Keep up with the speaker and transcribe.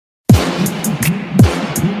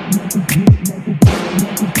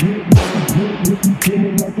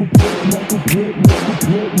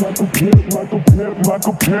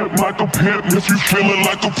like a pimp, like a pimp. If you feeling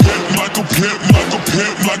like a pimp, like a pimp, like a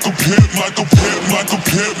pimp, like a pimp, like a pimp, like a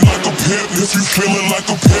pimp, like a pimp. If you feeling like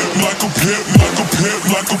a pimp, like a pimp, like a pimp,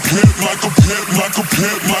 like a pimp, like a pimp, like a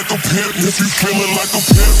pimp, like a pimp. If you feeling like a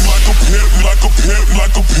pimp, like a pimp, like a pimp,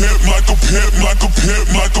 like a pimp, like a pimp, like a pimp,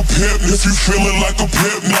 like a pimp. If you feeling like a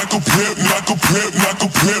pimp, like a pimp, like a pimp, like a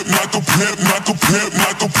pimp, like a pimp, like a pimp,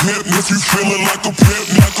 like a pimp. If you feeling like a pimp,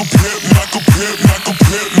 like a pimp, like a pimp, like a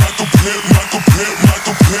pimp, like a pimp, like a pimp, like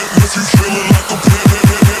a pimp. If you feeling like a pimp,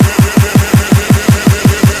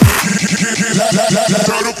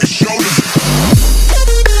 turn up your shoulders.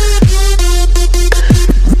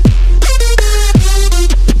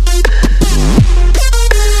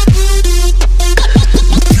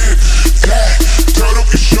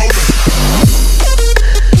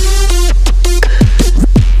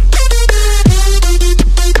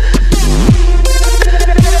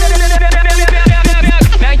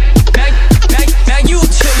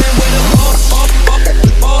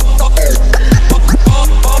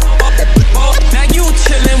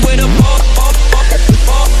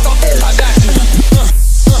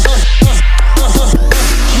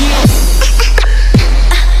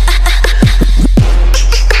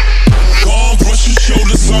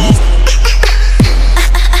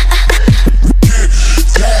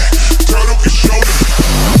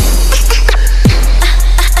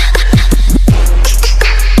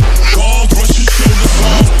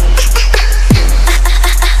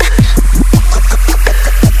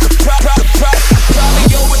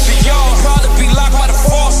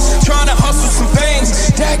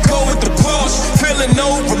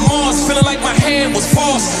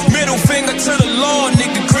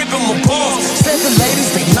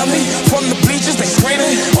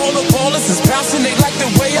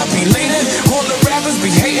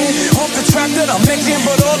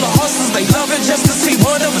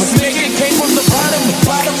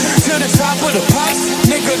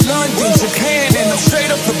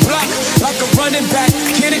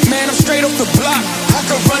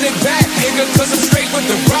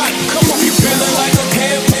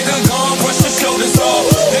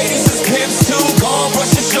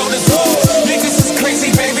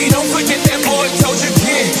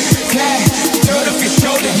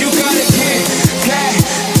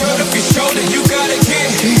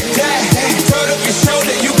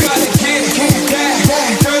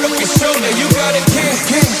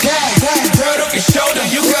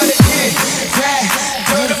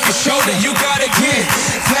 You gotta get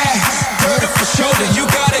that dirt off your shoulder. You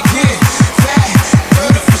gotta get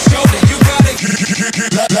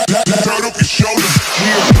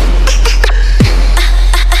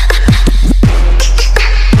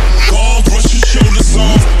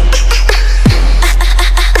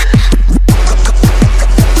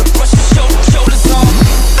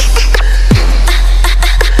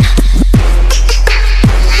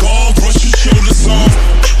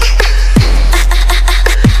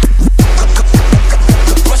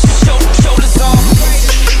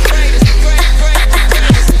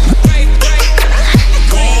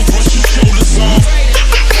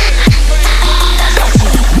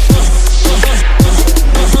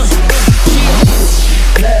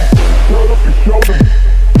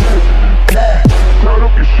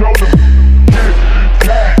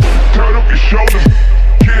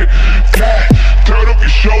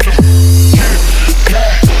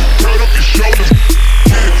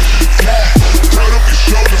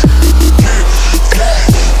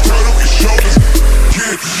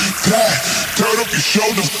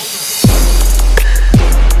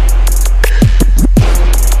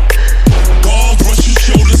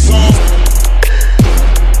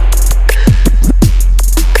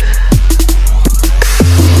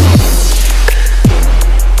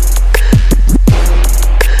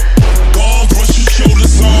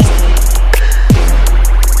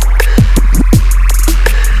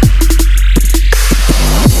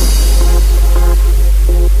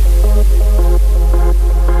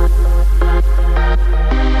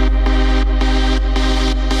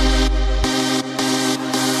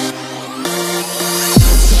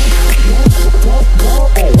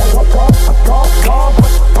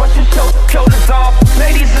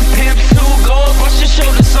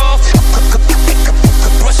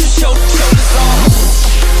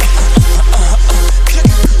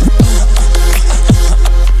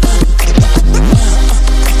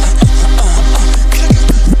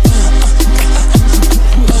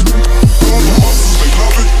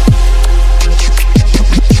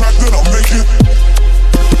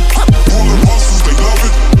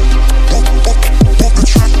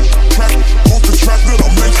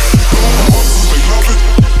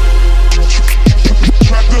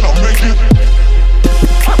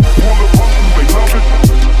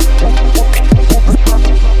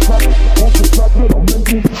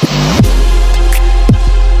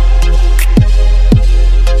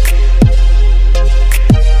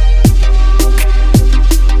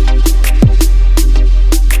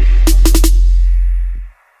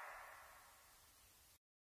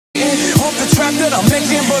what I'm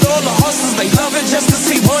making, but all the hustlers, they love it just to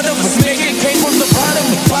see one of us make it. Came from the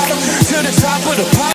bottom to the top of the pop.